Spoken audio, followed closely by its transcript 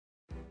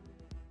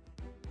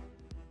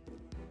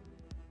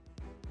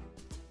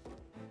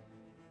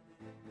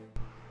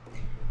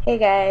Hey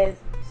guys,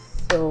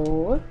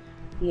 so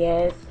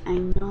yes, I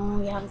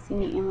know you haven't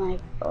seen me in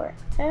like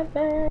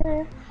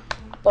forever,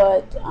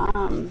 but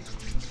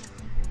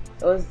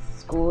it was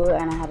school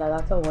and I had a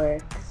lot of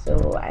work,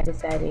 so I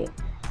decided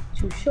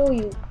to show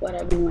you what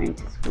I've been wearing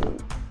to school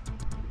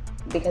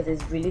because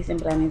it's really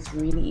simple and it's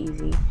really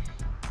easy.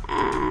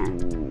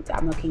 And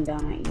I'm looking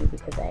down at you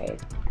because I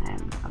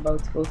am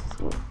about to go to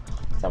school.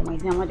 So I'm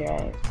waiting on my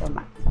drive, so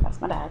that's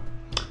my dad,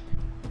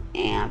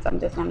 and I'm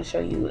just going to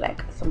show you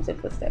like some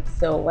simple steps.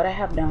 So what I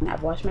have done,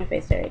 I've washed my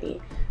face already.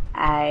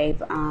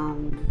 I've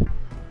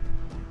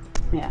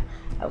yeah,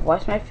 I've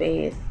washed my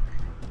face.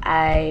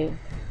 I've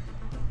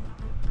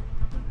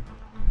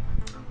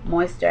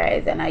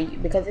moisturized, and I,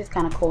 because it's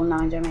kind of cold now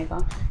in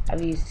Jamaica,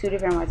 I've used two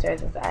different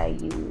moisturizers. I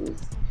use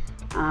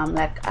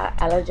like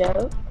aloe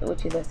gel,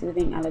 which is a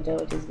soothing aloe gel,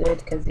 which is good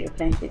because it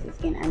replenishes the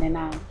skin, and then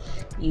I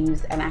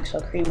use an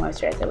actual cream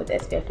moisturizer with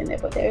SPF in there,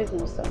 but there is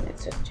no sun,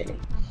 it's just chilly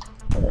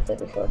as I said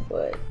before,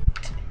 but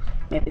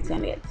maybe it's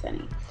gonna get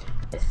sunny.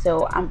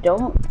 So I'm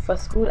don't for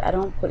school I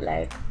don't put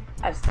like,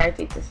 I've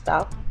started to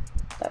stop,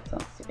 that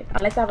sounds stupid,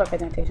 unless I have a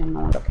presentation and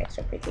I want to look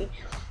extra pretty.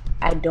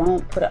 I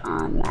don't put it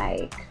on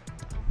like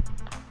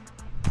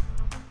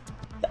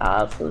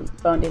the full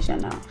foundation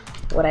now.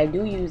 What I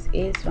do use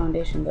is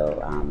foundation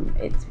though.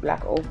 It's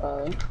Black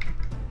Opal.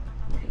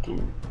 If you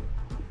can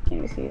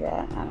you see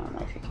that? I don't know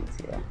if you can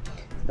see that.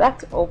 It's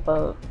Black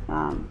Opal,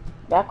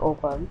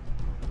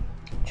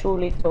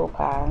 Truly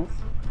Topaz,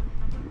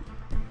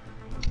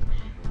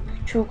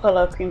 True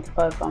Color Cream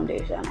Pearl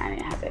Foundation, and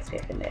it has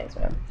SPF in there as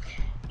well.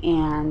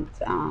 And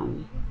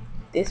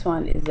this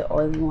one is the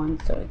oily one,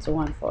 so it's the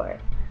one for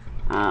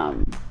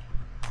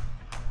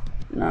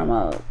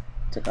normal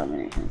to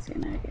combination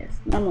skin, I guess,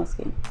 normal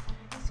skin.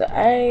 So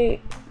I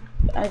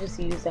just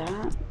use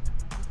that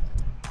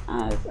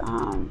as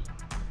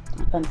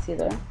a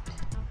concealer.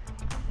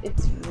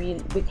 It's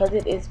really, because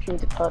it is cream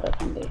to powder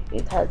foundation,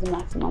 it has the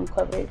maximum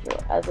coverage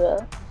as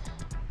well.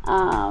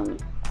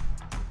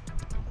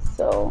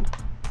 So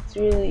it's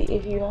really,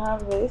 if you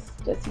have this,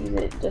 just use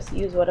it, just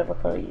use whatever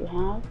color you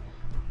have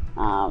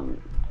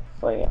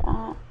for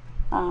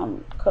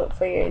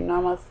your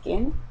normal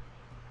skin.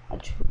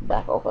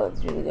 Black Opal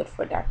is really good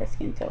for darker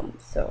skin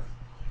tones, so,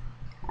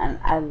 and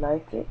I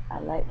like it. I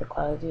like the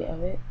quality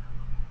of it.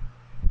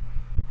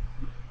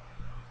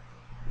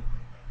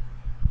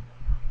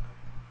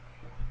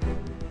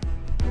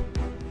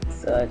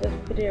 So I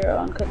just put it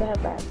on because I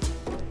have bags.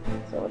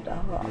 So the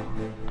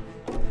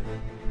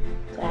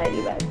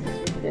hidey bags is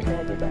really good. The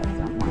hidey bags,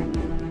 I'm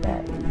wearing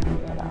that, you know,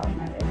 get out of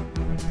my way.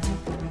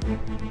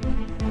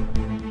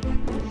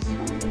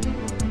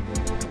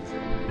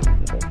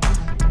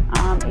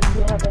 If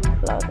you have any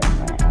flaws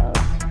anywhere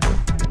else,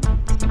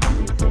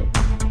 use it.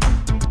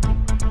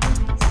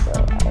 So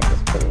I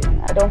just put it in.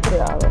 I don't put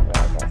it all over, like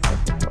I said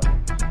before.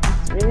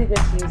 It's really good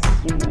to use this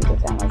during winter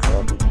time as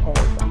well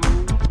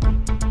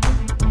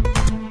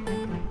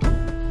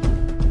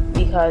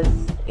because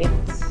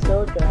it's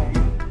so dry,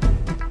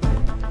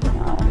 you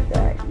know,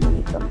 that you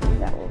need something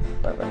that will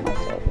forever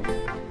moisturize it.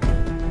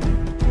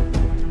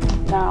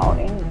 Now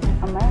in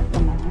America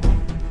now,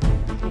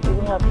 you do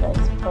have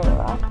less color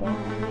option.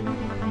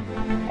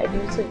 I do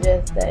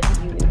suggest that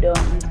you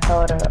don't use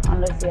powder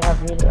unless you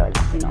have really oily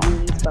skin.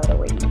 Only use powder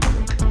where you need it.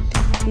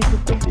 See the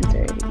difference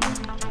already?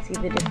 See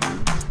the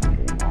difference from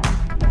doing that?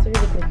 That's a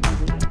really quick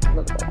movie.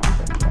 Look at that.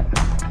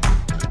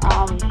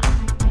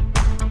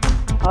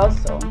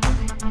 Also,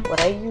 what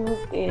I use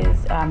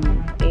is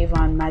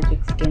Avon Magic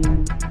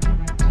Skin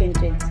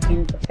Tinted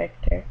Skin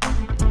Perfector,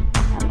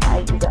 and I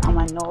use it on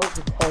my nose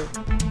because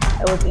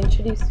I was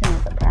introduced to it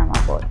as a primer,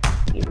 but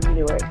it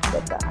really works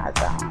better as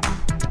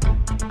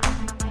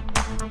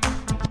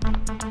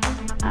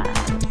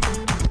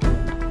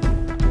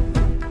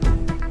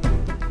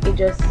it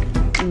just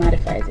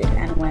mattifies it,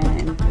 and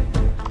when,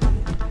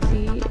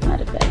 see, it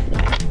mattifies it.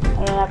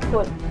 And then I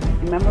put,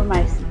 remember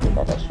my secret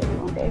that I showed you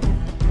one day,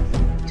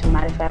 to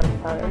mattify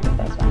with powder?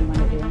 That's what I'm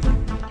gonna do.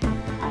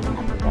 And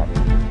after that,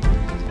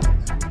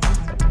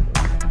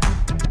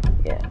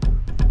 yeah,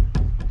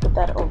 put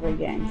that over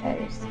your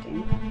entire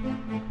skin,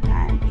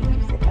 and it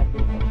gives it a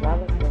beautiful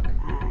flawless look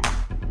and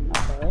no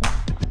color.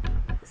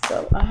 So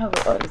I have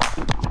all the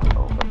skin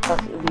all over,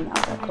 plus using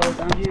other clothes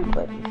on here,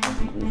 but if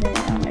you're using it,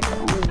 I'm like,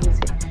 only use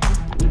it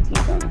on your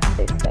teeth, on your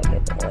face, that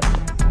get the oils.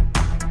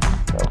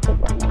 So put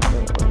one over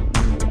it,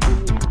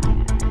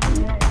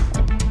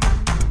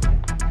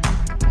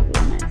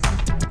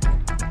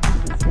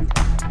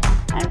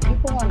 and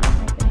people want to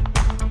make it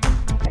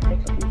like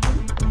a looking.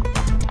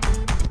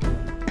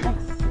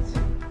 Next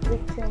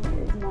victim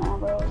is my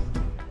eyebrows.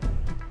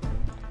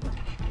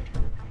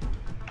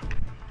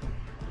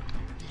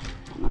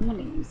 And I'm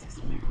gonna use this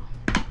mirror.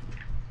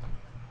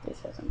 This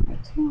has a mirror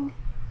too.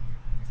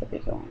 It's a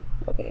bigger one.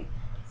 Okay,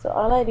 so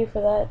all I do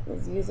for that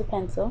is use a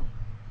pencil.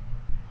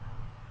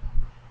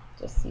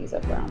 Just use a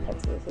brown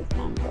pencil. This is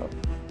Amco.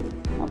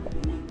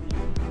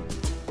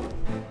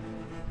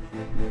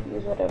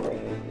 Use whatever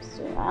you're used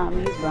to.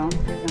 Use brown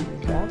because I'm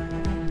black.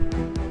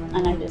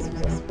 And I just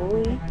use a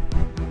spoolie.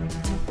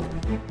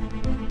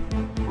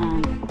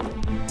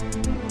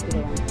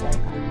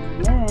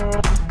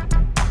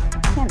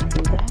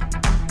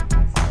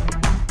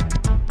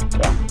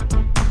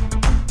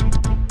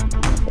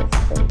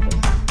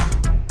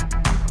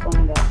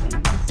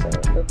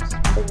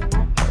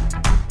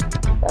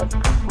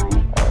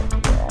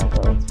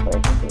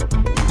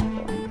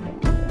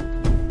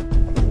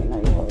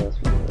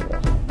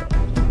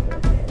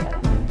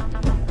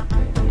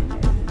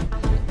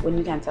 when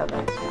you can tell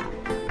that it's wrong.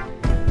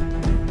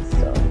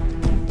 So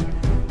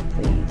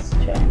please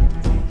try not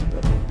to make it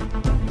look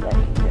like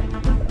you're doing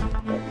stuff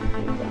that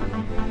you don't.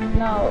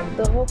 No,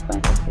 the whole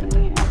point of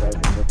filling your eyebrows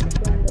is to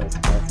fill in those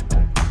flat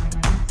spots.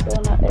 So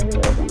not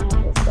everywhere gonna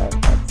have those flat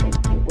spots. So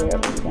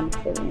wherever you're gonna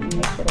fill in,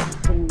 make sure that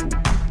you're filling in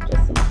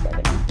just enough that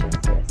it matches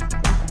the rest of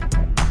the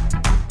eyebrow.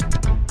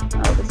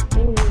 Now this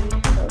really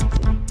helps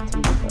it to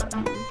make it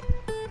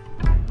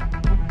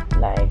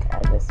like I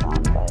just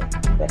sound like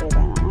better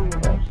than an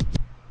airbrush.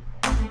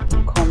 You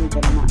comb the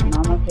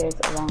normal hairs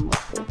along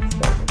with it,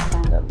 so it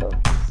kind of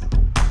looks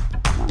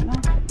more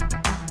natural,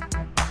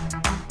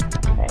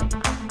 right?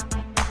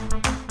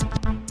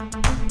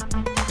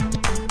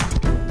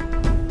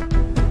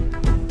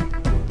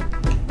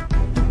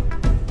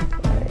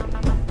 Sorry,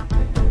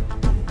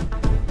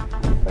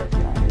 first I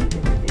need it to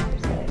be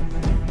precise.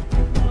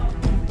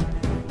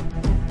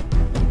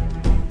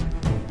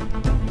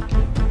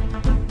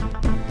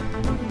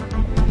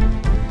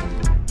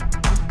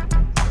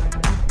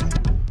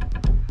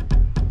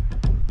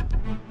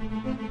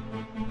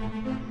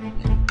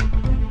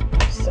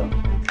 So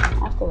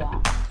after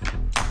that,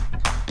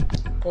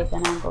 take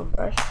an angled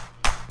brush.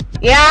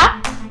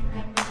 Yeah.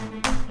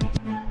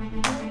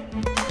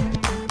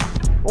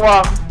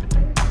 Wow.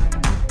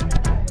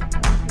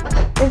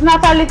 It's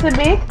not a little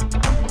bit.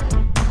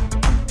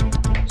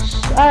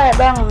 All right,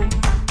 bye, mommy.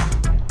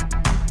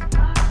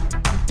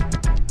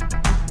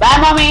 Bye,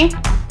 mommy.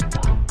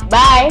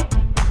 Bye.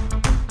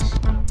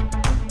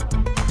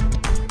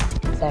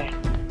 Sorry,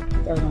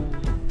 that was my mom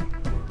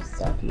just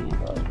talking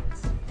about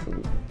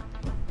food.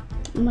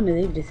 I'm gonna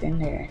leave this in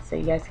there so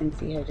you guys can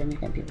see how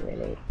Jamaican people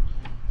relate.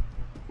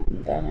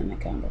 And that and I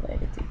can't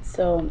relate it.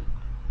 So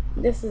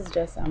this is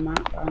just a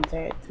matte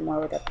bronzer. It's more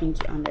with a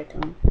pinky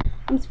undertone.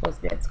 I'm supposed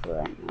to be at school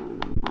right now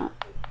and I'm not.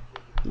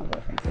 My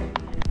boyfriend's saying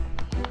that.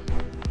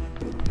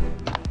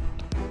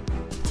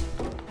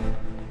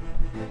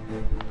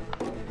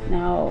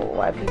 Now,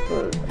 why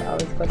people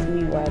always question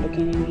me while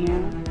looking in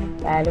here,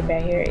 while I look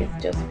right here, is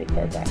just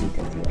because I need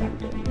to see what I'm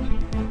doing.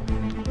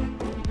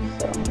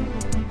 So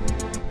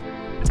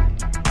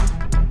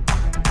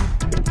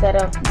instead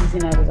of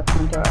using it as a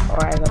contour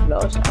or as a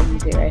blush, I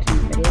use it right in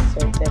the middle so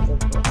it serves as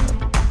both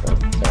of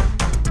those.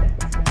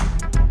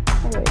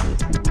 Already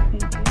using my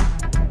pinky.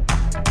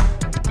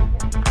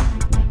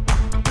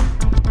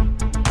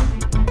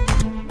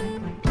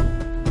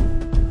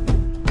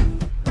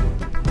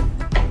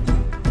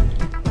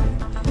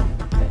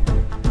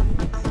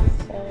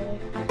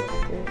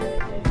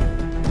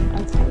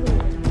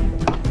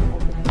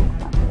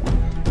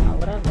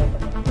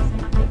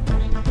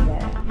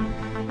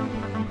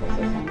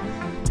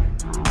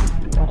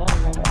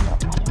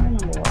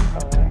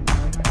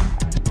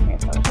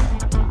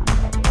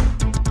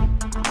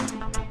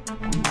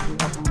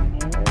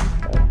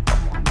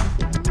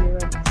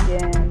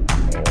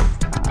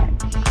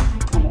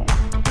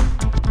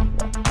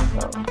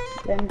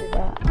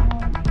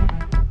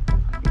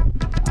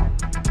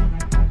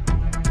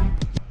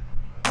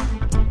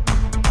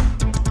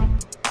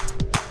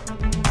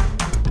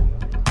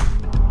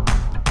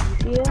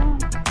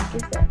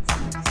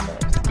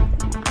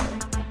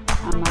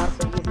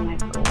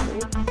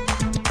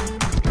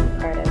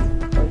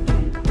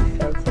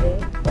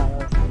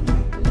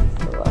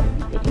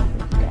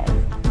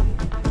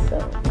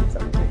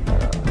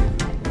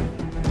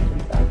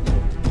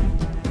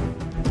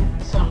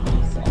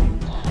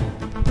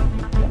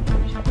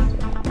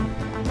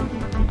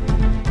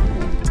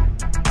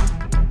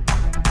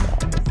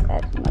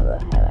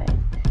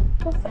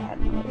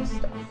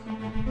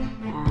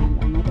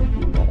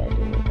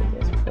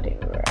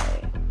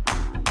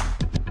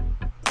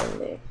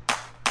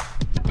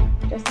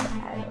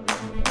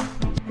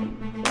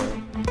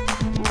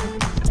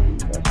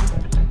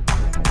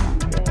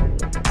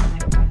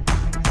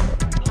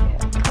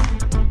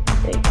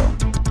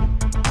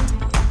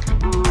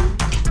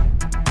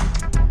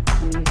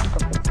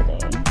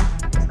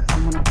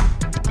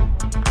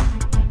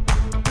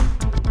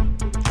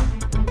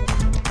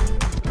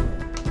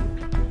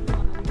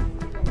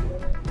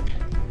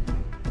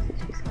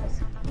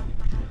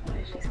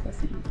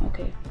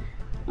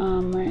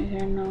 Right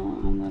here now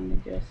I'm gonna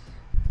just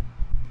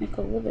make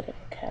a little bit of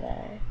a cat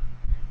eye.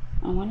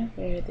 I want to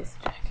wear this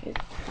jacket,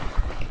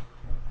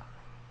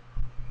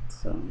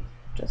 so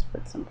just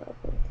put some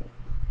purple with it.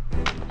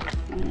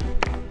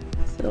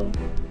 So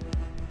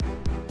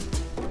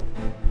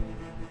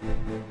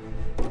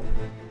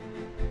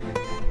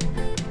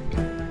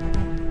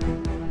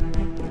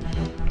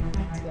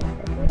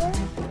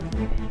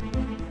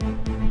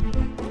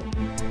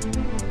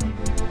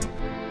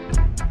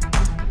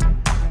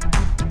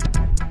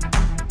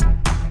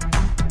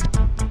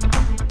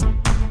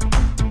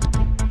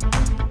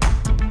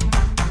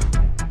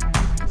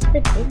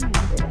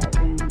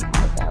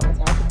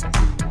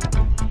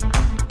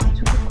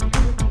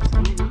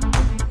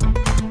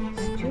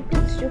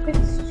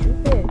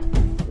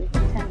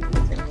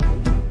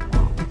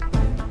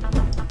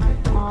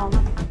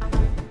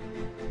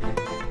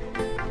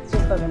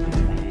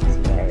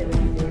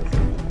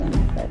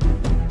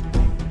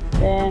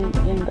then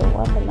in the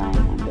waterline,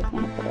 I'm just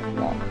gonna put a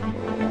black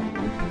line.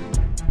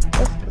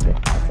 Just put it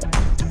as it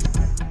is.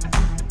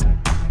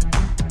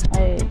 I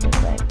just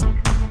like to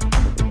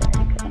be dark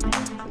and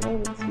it's a little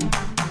bit smooth.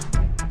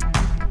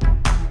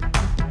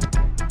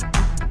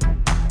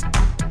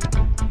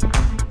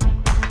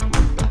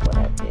 And look what I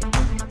did.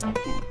 I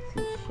can't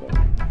see shit.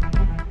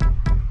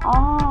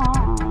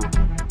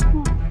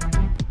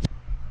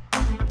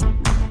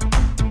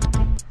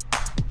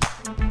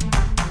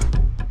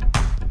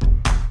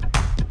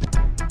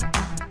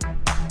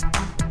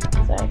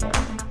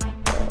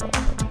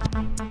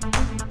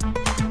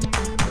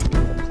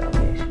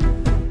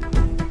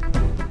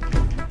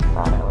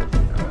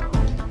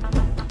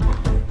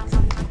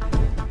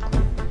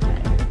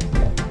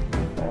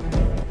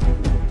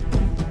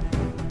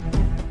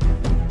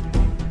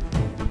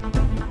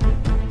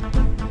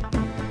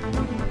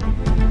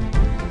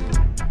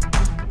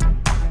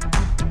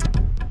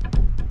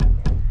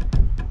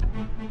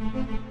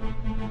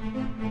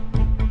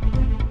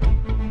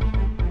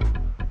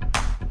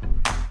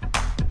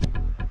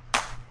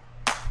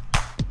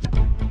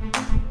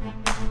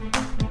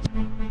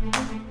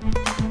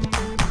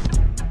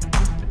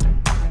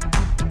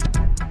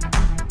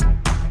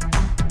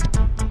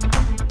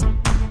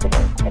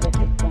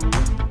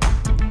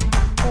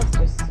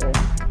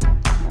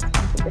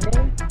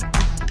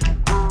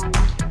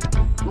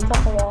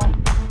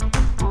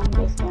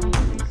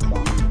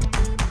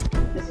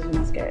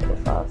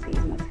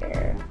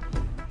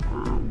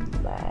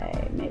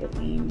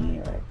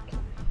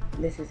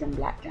 This is in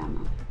Black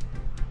Drama.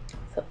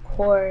 So of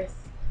course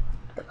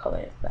the color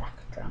is Black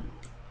Drama.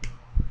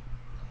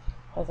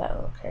 How's that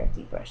little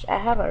curvy brush? I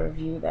have a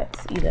review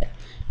that's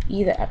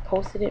either I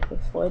posted it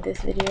before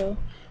this video,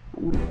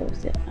 I'm gonna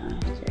post it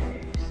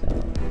after. So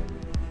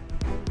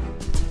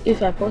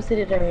if I posted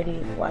it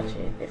already, watch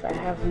it. If I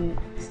haven't,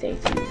 stay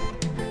tuned.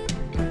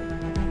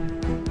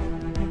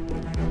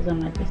 Because I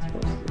might just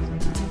post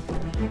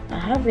it. I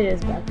have it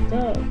as backed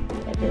up.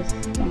 I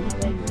just don't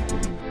have any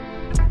time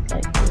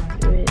like go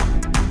through it.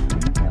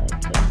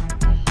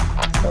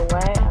 So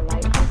why I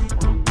like this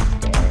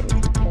mascara is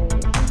because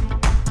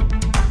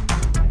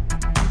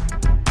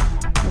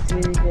it's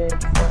really good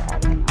for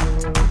adding a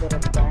little bit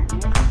of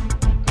darkness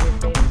to your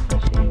face,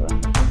 especially when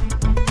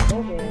it's so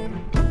big.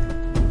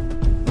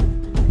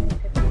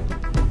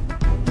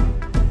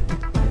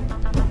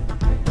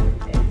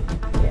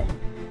 Yeah.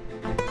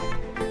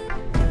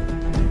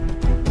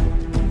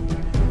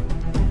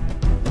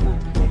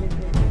 Not cute,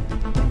 is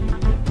it?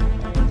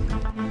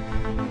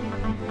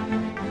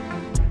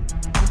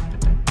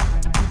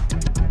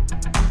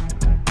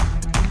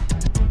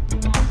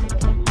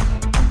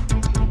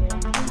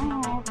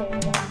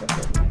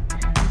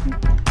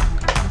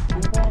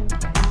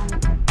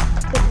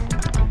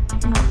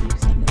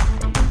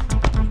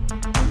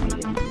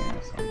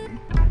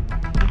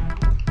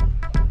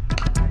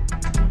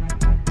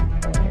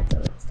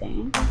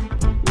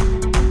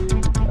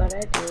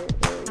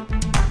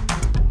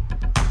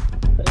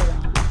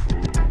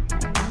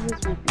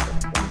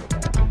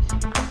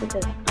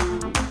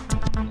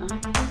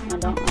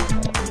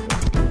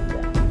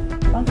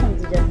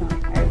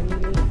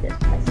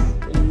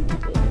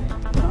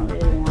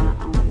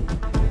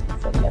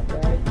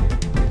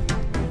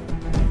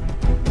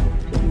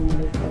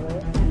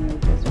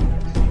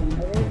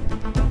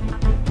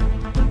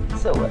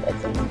 So what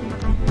that's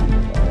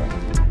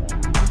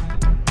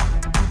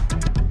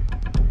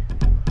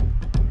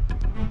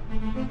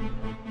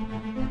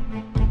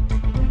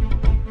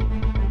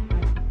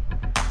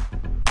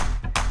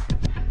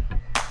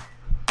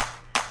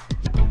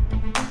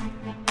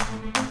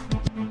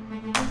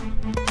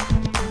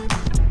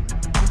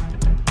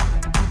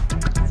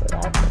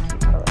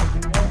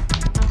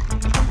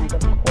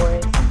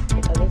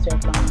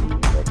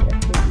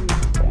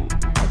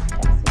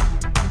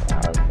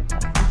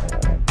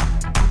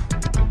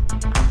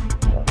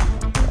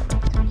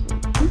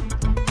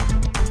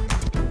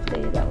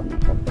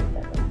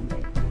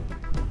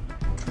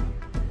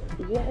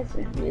you guys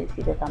really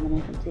see the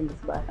combination between this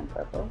black and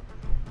purple.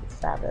 It's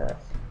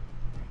fabulous.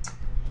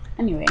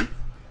 Anyway,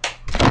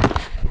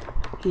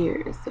 here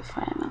is the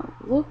final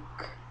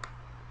look.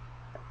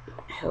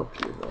 I hope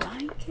you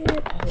like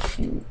it. I hope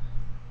you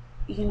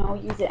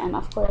use it. And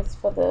of course,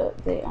 for the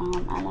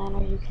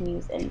eyeliner, you can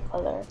use any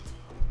color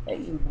that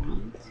you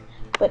want.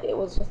 But it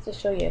was just to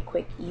show you a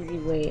quick, easy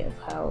way of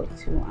how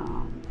to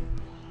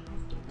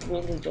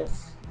really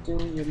just do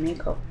your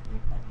makeup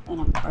in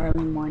an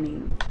early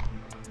morning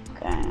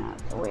kind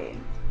of way.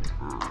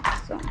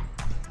 So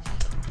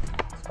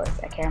of course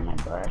I carry my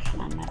brush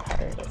and my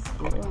powder to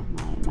school,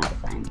 my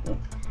mattifying glue.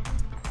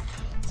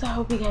 So I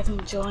hope you guys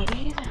enjoyed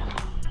it.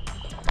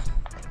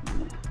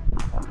 I'm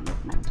gonna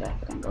with my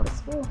jacket and go to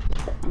school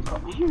and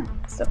comb my hair.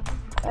 So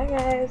bye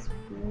guys.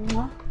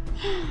 Mwah.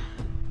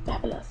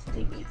 Fabulous.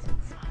 Stay busy.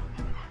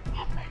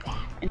 Remember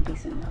that. And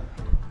peace and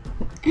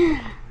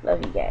love.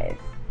 Love you guys.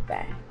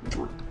 Bye.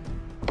 Mwah.